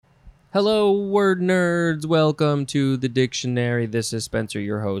Hello, word nerds. Welcome to the dictionary. This is Spencer,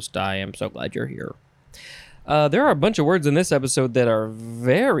 your host. I am so glad you're here. There are a bunch of words in this episode that are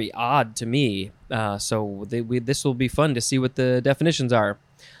very odd to me, so this will be fun to see what the definitions are.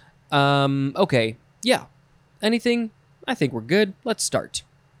 Okay, yeah. Anything? I think we're good. Let's start.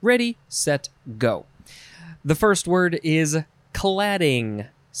 Ready, set, go. The first word is cladding.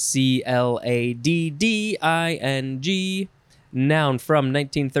 C-L-A-D-D-I-N-G. Noun from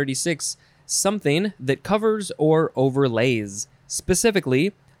 1936, something that covers or overlays,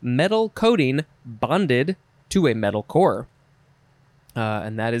 specifically metal coating bonded to a metal core.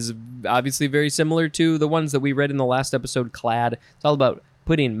 And that is obviously very similar to the ones that we read in the last episode, clad. It's all about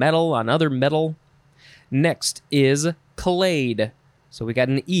putting metal on other metal. Next is clade. So we got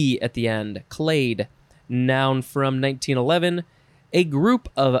an E at the end. Clade. Noun from 1911, a group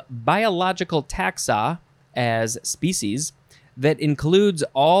of biological taxa as species that includes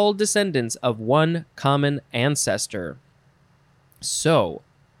all descendants of one common ancestor. So,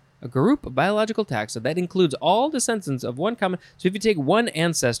 a group of biological taxa that includes all descendants of one common... So if you take one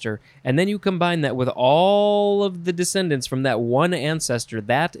ancestor and then you combine that with all of the descendants from that one ancestor,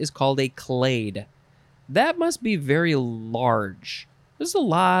 that is called a clade. That must be very large. There's a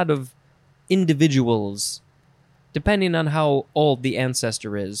lot of individuals, depending on how old the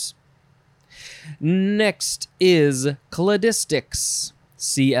ancestor is. Next is cladistics.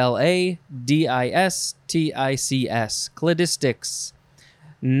 C-L-A-D-I-S-T-I-C-S. Cladistics.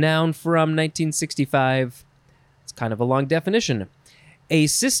 Noun from 1965. It's kind of a long definition. A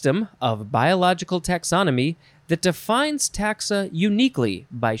system of biological taxonomy that defines taxa uniquely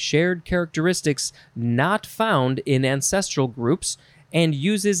by shared characteristics not found in ancestral groups and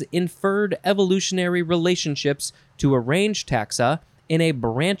uses inferred evolutionary relationships to arrange taxa in a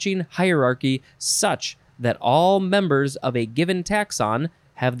branching hierarchy such that all members of a given taxon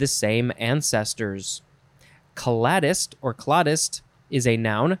have the same ancestors. Cladist or cladist is a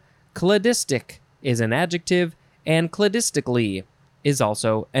noun, cladistic is an adjective, and cladistically is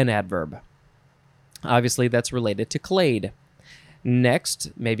also an adverb. Obviously, that's related to clade.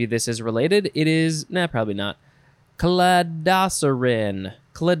 Next, maybe this is related. It is, probably not. Cladocerin.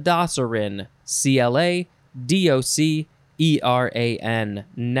 Cladocerin. C-L-A-D-O-C-E-R-A-N.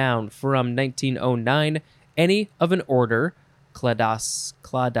 Noun from 1909. Any of an order,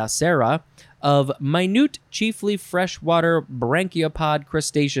 Cladocera, of minute, chiefly freshwater branchiopod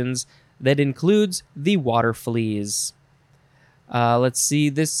crustaceans that includes the water fleas. Let's see.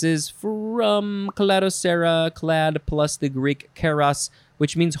 This is from Cladocera, clad plus the Greek keros,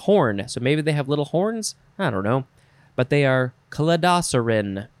 which means horn. So maybe they have little horns? I don't know. But they are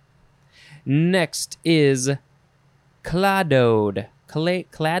cladocerin. Next is cladode.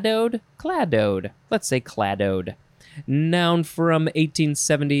 Cladode? Cladode. Let's say cladode. Noun from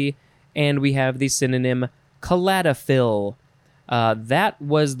 1870, and we have the synonym cladophil. That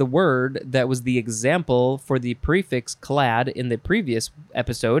was the word that was the example for the prefix clad in the previous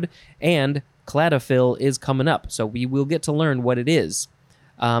episode, and cladophil is coming up, so we will get to learn what it is.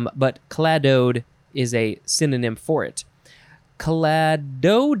 But cladode is a synonym for it.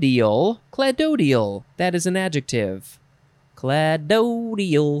 Cladodial, that is an adjective.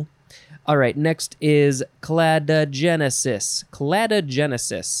 Cladodial. All right, next is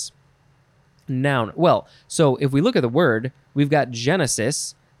cladogenesis. Noun. Well, so if we look at the word, we've got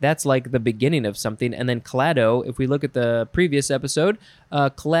genesis. That's like the beginning of something. And then clado, if we look at the previous episode,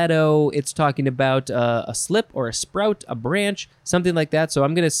 clado, it's talking about a slip or a sprout, a branch, something like that. So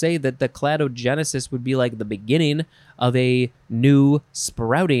I'm going to say that the cladogenesis would be like the beginning of a new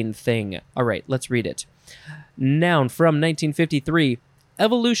sprouting thing. All right, let's read it. Noun from 1953.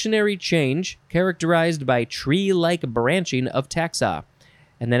 Evolutionary change characterized by tree-like branching of taxa.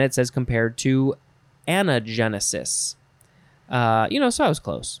 And then it says compared to anagenesis. So I was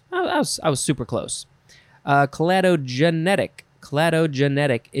close. I was super close. Cladogenetic.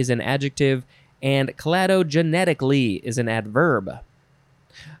 Cladogenetic is an adjective, and cladogenetically is an adverb.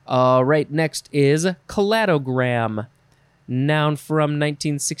 Right, next is cladogram. Noun from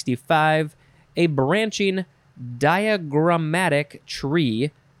 1965. A branching diagrammatic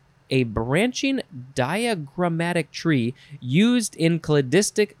tree. A branching diagrammatic tree used in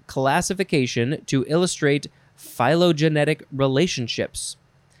cladistic classification to illustrate phylogenetic relationships.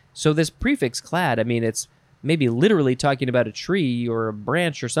 So this prefix clad, it's maybe literally talking about a tree or a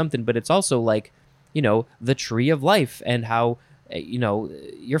branch or something, but it's also like, the tree of life and how,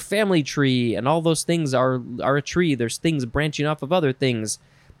 your family tree and all those things are a tree. There's things branching off of other things.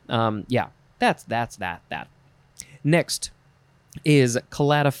 That's that. Next is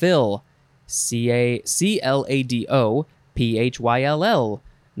cladophil. C-L-A-D-O-P-H-Y-L-L.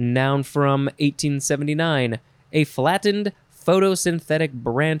 Noun from 1879. A flattened photosynthetic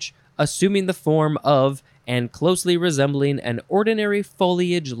branch assuming the form of and closely resembling an ordinary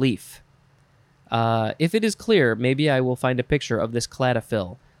foliage leaf. If it is clear, maybe I will find a picture of this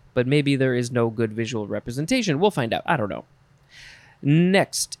cladophil, but maybe there is no good visual representation. We'll find out. I don't know.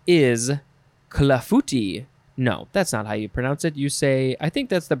 Next is clafouti. No, that's not how you pronounce it. You say, I think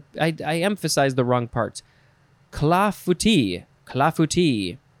that's I emphasize the wrong parts. Clafouti.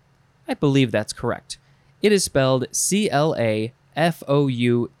 Clafouti. I believe that's correct. It is spelled Clafouti,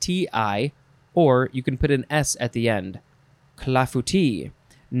 or you can put an S at the end. Clafouti.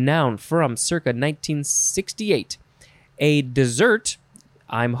 Noun from circa 1968. A dessert,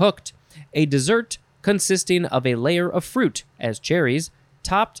 I'm hooked, a dessert consisting of a layer of fruit, as cherries,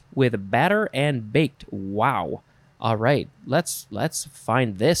 topped with batter and baked. Wow. All right, let's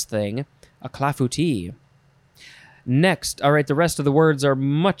find this thing, a clafouti. Next, all right, the rest of the words are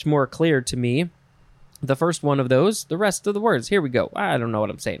much more clear to me. The first one of those, the rest of the words, here we go. I don't know what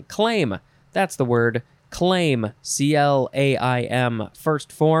I'm saying. Claim, that's the word. Claim, C-L-A-I-M,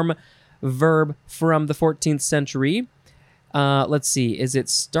 first form, verb from the 14th century. Let's see, is it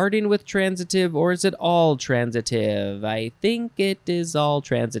starting with transitive or is it all transitive? I think it is all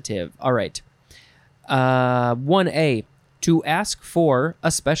transitive. All right. 1A, to ask for,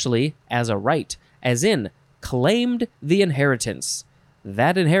 especially as a right, as in, claimed the inheritance.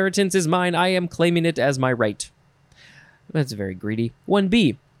 That inheritance is mine, I am claiming it as my right. That's very greedy.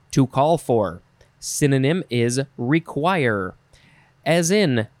 1B, to call for. Synonym is require. As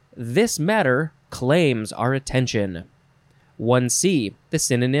in, this matter claims our attention. 1C, the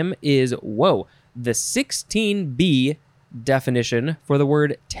synonym is whoa. The 16B definition for the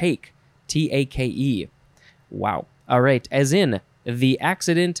word take, T-A-K-E. Wow. All right, as in, the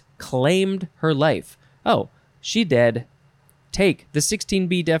accident claimed her life. Oh, she dead. Take, the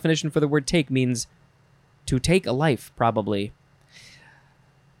 16B definition for the word take means to take a life, probably.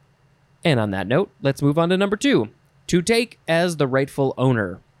 And on that note, let's move on to number 2. To take as the rightful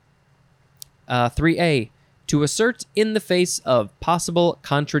owner. 3A, to assert in the face of possible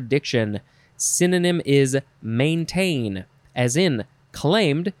contradiction. Synonym is maintain, as in,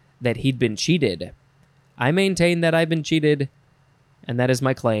 claimed that he'd been cheated. I maintain that I've been cheated, and that is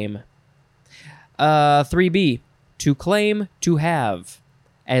my claim. 3B, to claim to have,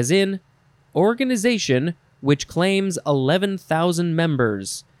 as in, organization which claims 11,000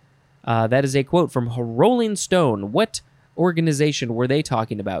 members. That is a quote from Rolling Stone. What organization were they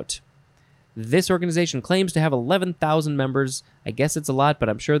talking about? This organization claims to have 11,000 members. I guess it's a lot, but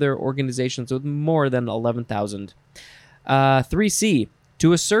I'm sure there are organizations with more than 11,000. 3C,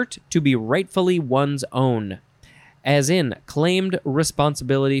 to assert to be rightfully one's own, as in claimed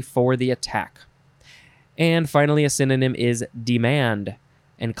responsibility for the attack. And finally, a synonym is demand,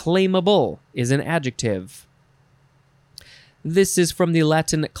 and claimable is an adjective. This is from the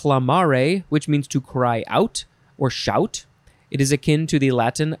Latin clamare, which means to cry out or shout. It is akin to the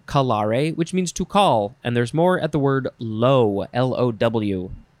Latin callare, which means to call, and there's more at the word low,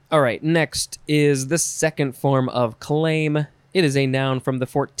 L-O-W. All right, next is the second form of claim. It is a noun from the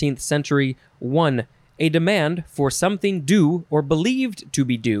 14th century. 1, a demand for something due or believed to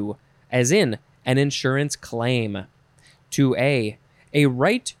be due, as in an insurance claim. 2A, a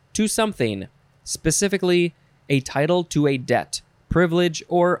right to something, specifically a title to a debt, privilege,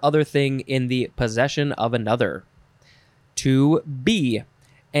 or other thing in the possession of another. 2B,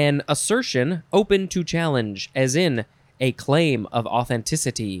 an assertion open to challenge, as in a claim of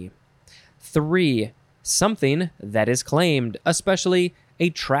authenticity. 3, something that is claimed, especially a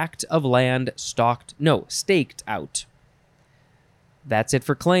tract of land staked out. That's it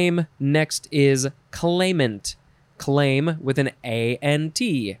for claim. Next is claimant. Claim with an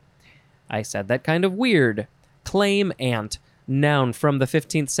A-N-T. I said that kind of weird. Claimant, noun from the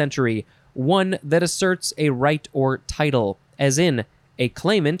 15th century, one that asserts a right or title, as in a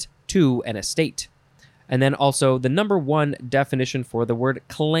claimant to an estate. And then also the number 1 definition for the word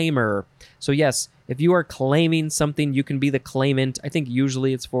claimer. So yes, if you are claiming something, you can be the claimant. I think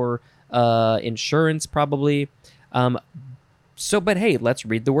usually it's for insurance, probably. But hey, let's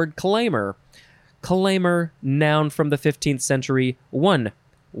read the word claimer. Claimer, noun from the 15th century, one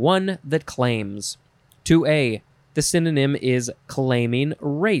that claims. 2A, the synonym is claiming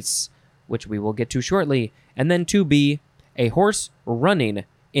race, which we will get to shortly. And then 2B, a horse running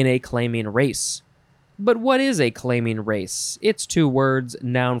in a claiming race. But what is a claiming race? It's 2 words,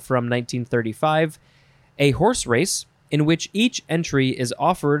 noun from 1935. A horse race in which each entry is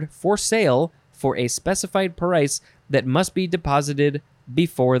offered for sale for a specified price that must be deposited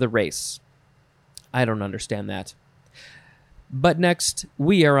before the race. I don't understand that. But next,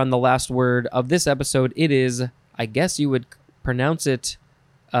 we are on the last word of this episode. It is, I guess you would pronounce it,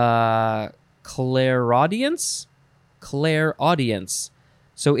 clairaudience? Clairaudience.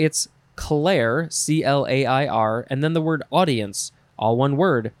 So it's clair, C-L-A-I-R, and then the word audience, all one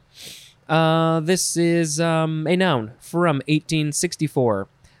word. This is a noun from 1864.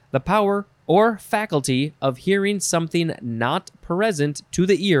 The power or faculty of hearing something not present to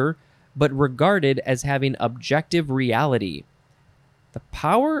the ear, but regarded as having objective reality. The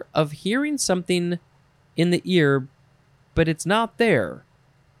power of hearing something in the ear, but it's not there.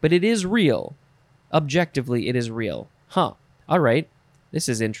 But it is real. Objectively, it is real. Huh. All right. This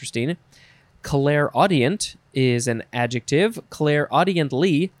is interesting. Clairaudient is an adjective.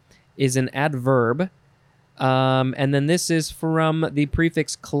 Clairaudiently is an adverb. And then this is from the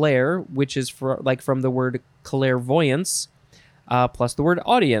prefix clair, which is from the word clairvoyance, plus the word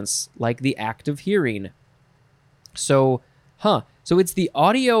audience, like the act of hearing. So it's the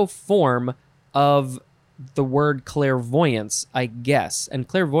audio form of the word clairvoyance, I guess. And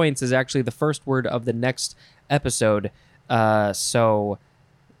clairvoyance is actually the first word of the next episode. So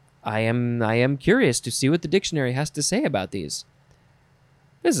I am curious to see what the dictionary has to say about these.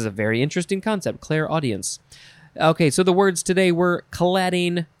 This is a very interesting concept, clairaudience. Okay, so the words today were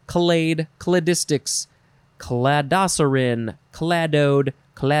cladding, clade, cladistics, cladocerin, cladode,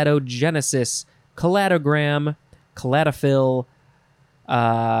 cladogenesis, cladogram, cladophil,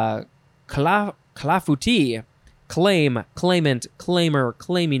 clafouti, claim, claimant, claimer,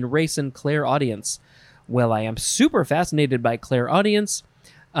 claiming, race, and clairaudience. Well, I am super fascinated by clairaudience,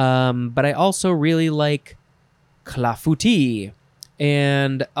 but I also really like clafouti.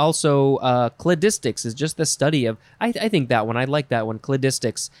 And also, cladistics is just the study of. I think that one. I like that one.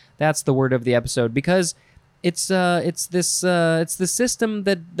 Cladistics. That's the word of the episode because it's the system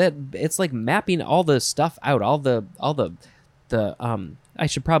that it's like mapping all the stuff out. All the. I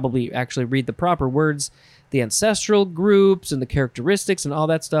should probably actually read the proper words, the ancestral groups and the characteristics and all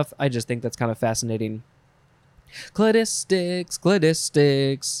that stuff. I just think that's kind of fascinating. Cladistics.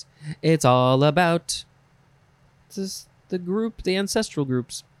 It's all about this. The ancestral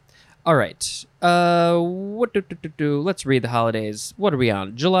groups. All right. Let's read the holidays. What are we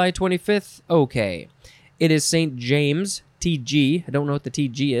on? July 25th? Okay. It is St. James, TG. I don't know what the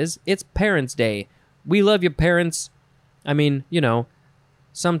TG is. It's Parents' Day. We love your parents. I mean,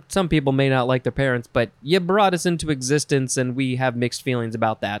 some people may not like their parents, but you brought us into existence, and we have mixed feelings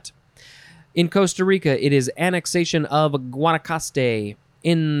about that. In Costa Rica, it is annexation of Guanacaste.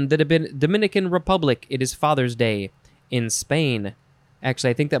 In the Dominican Republic, it is Father's Day. In Spain, actually,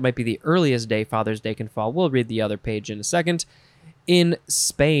 I think that might be the earliest day Father's Day can fall. We'll read the other page in a second. In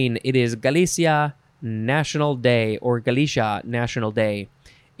Spain, it is Galicia National Day or Galicia National Day.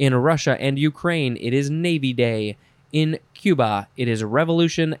 In Russia and Ukraine, it is Navy Day. In Cuba, it is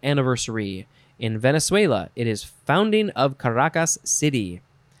Revolution Anniversary. In Venezuela, it is Founding of Caracas City.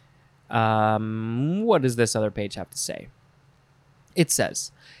 What does this other page have to say? It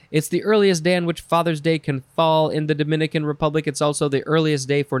says, it's the earliest day on which Father's Day can fall in the Dominican Republic. It's also the earliest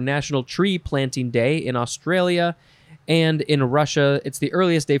day for National Tree Planting Day in Australia. And in Russia, it's the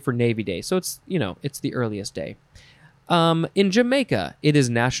earliest day for Navy Day. So it's the earliest day. In Jamaica, it is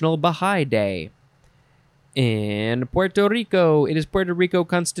National Baha'i Day. In Puerto Rico, it is Puerto Rico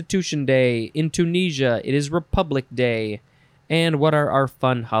Constitution Day. In Tunisia, it is Republic Day. And what are our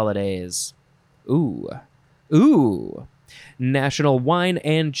fun holidays? Ooh. National Wine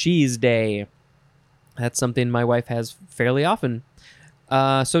and Cheese Day. That's something my wife has fairly often.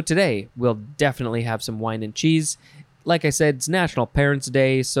 So today, we'll definitely have some wine and cheese. Like I said, it's National Parents'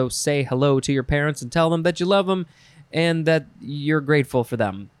 Day, so say hello to your parents and tell them that you love them and that you're grateful for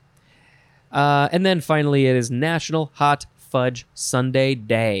them. And then finally, it is National Hot Fudge Sundae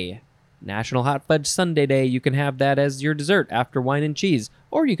Day. National Hot Fudge Sundae Day. You can have that as your dessert after wine and cheese,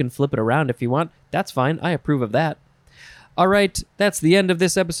 or you can flip it around if you want. That's fine. I approve of that. All right, that's the end of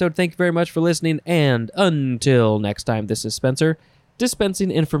this episode. Thank you very much for listening, and until next time, this is Spencer,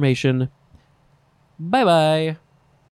 dispensing information. Bye-bye.